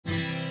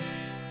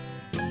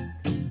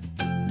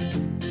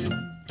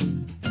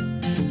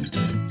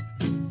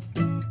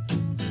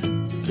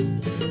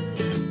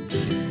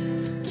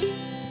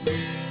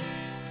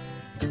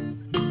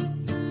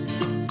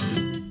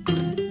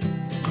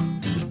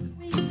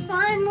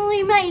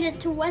made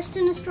it to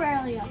Western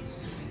Australia.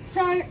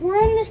 So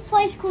we're in this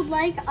place called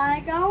Lake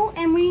Argyle,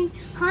 and we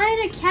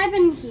hired a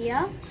cabin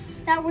here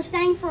that we're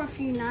staying for a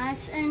few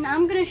nights, and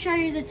I'm going to show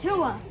you the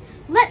tour.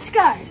 Let's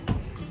go!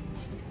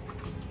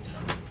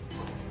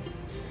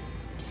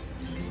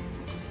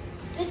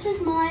 This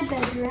is my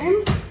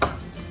bedroom.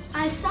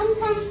 I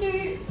sometimes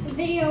do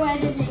video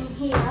editing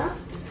here.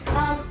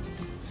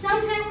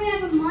 Sometimes we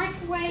have a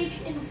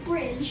microwave and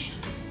fridge.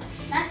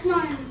 That's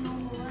not in a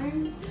normal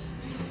room.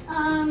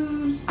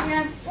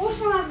 We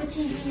also have a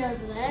TV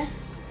over there.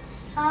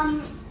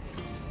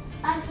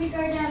 As we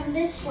go down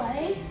this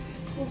way,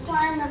 we'll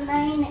find the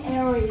main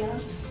area.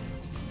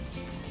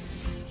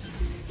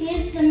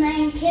 Here's the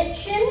main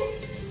kitchen.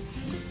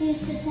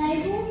 Here's the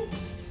table.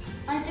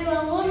 I do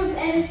a lot of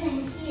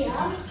editing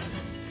here,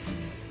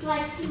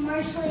 like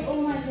mostly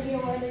all my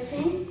video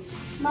editing.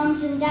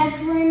 Mum's and Dad's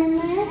room in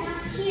there.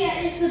 Out here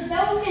is the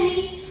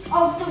balcony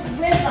of the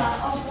river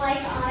of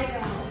Lake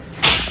Argyle.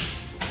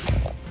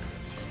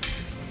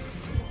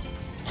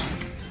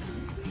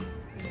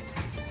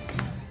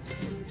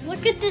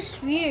 Look at this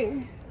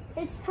view.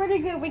 It's pretty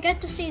good. We get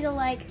to see the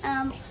lake,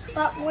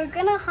 but we're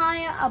gonna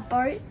hire a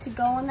boat to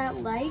go on that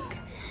lake,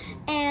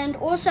 and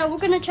also we're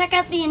gonna check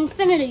out the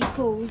infinity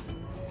pool.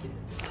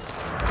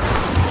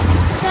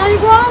 So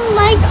we're on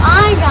Lake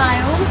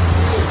Argyle,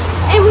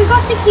 and we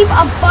got to keep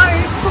a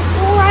boat for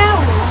 4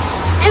 hours,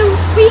 and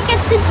we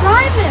get to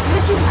drive it,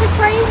 which is the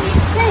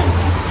craziest thing.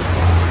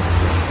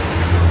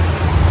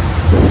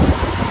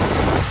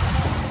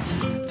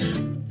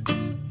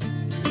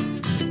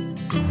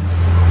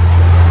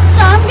 So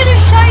I'm going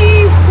to show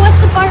you what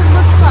the boat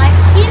looks like.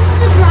 Here's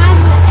the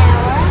driver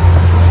area.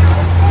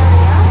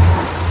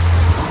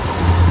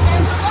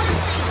 There's a lot of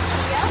seats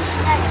here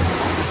that you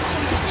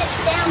can sit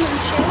down and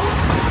chill.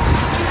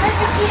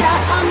 Over here,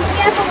 we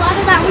have a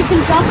ladder that we can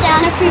drop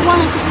down if we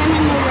want to swim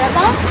in the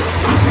river.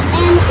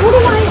 And all the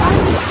way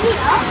over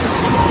here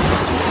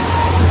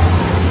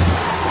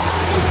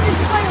is the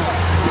toilet.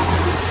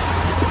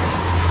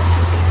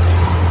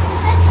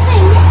 Best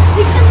thing,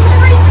 we can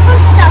literally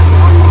cook stuff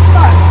on this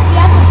boat. We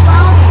have a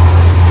barbecue.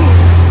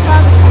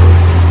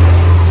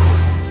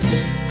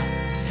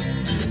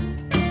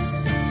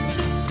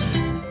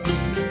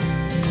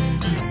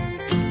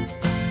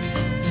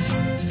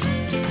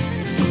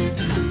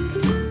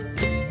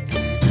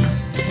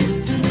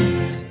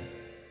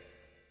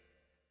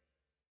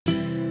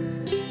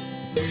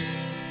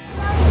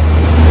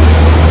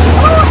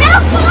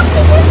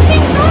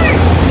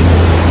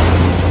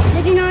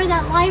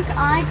 Lake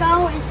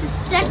Argyle is the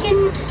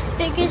second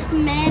biggest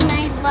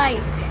man-made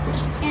lake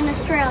in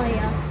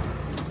Australia,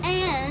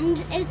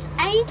 and it's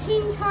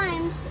 18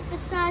 times the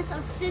size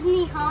of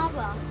Sydney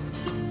Harbour.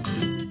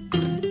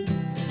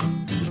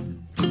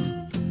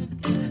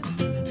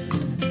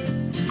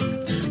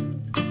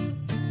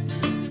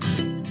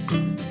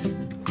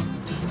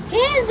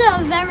 Here's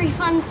a very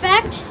fun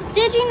fact.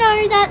 Did you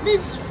know that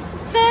there's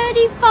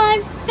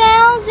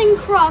 35,000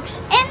 crocs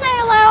and they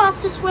allow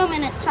us to swim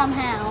in it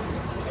somehow?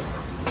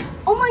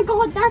 Oh my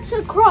god, that's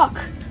a croc.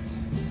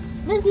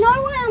 There's no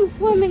way I'm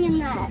swimming in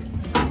that.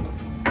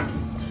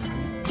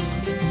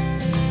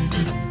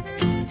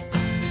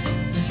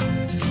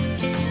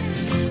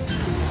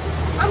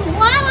 I'm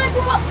glad I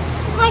brought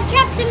my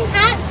captain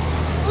hat.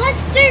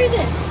 Let's do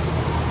this.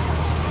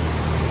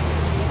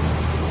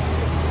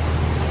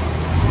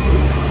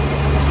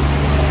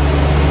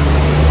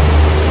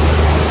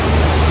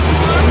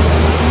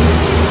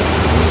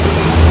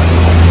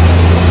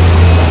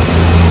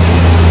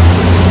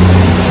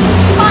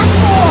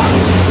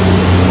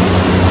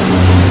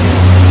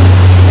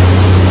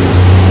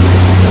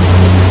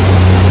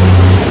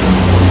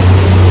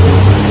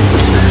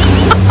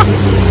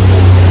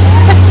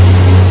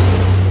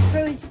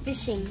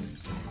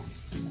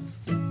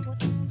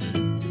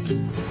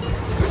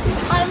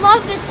 I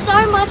love this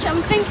so much,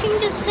 I'm thinking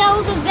to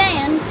sell the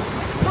van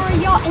for a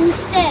yacht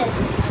instead.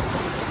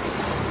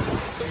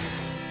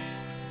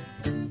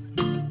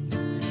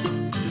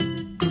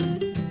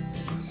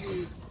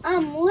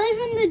 I'm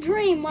living the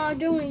dream while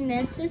doing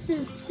this. This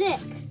is sick.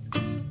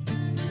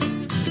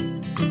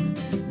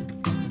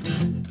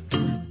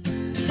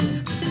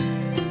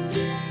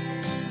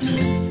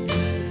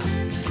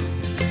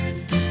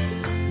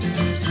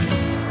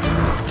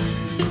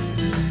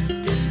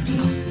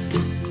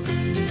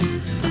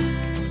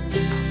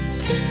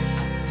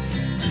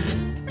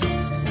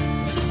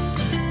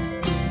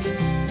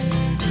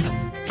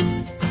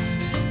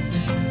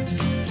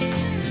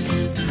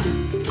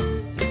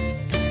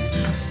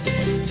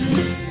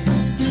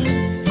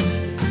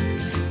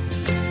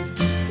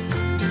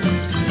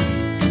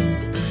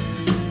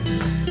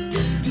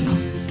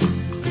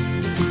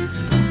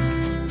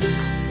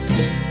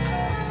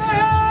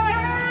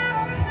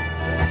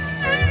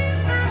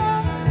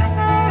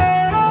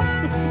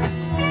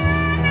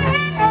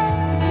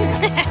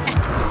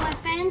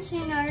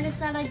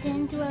 That I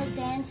didn't do a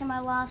dance in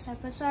my last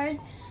episode,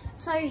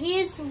 so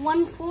here's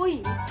one for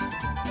you.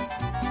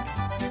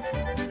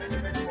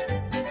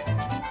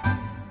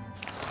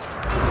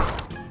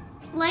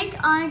 Lake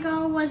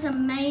Argyle was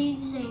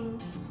amazing.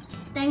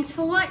 Thanks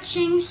for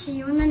watching. See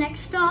you on the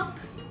next stop.